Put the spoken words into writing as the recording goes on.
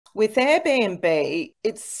With Airbnb,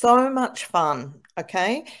 it's so much fun,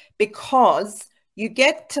 okay? Because you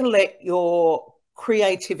get to let your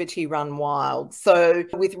creativity run wild. So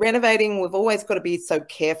with renovating, we've always got to be so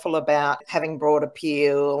careful about having broad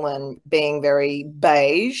appeal and being very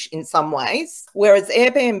beige in some ways. Whereas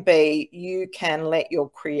Airbnb, you can let your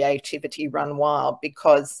creativity run wild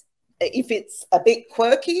because if it's a bit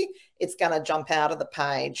quirky, it's going to jump out of the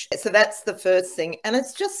page. So that's the first thing. And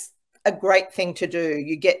it's just a great thing to do.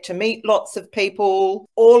 You get to meet lots of people.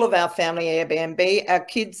 All of our family Airbnb, our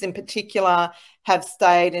kids in particular, have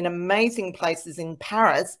stayed in amazing places in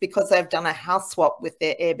Paris because they've done a house swap with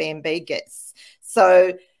their Airbnb guests.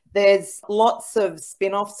 So there's lots of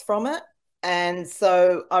spin-offs from it. And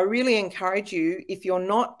so I really encourage you, if you're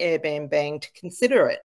not Airbnb, to consider it.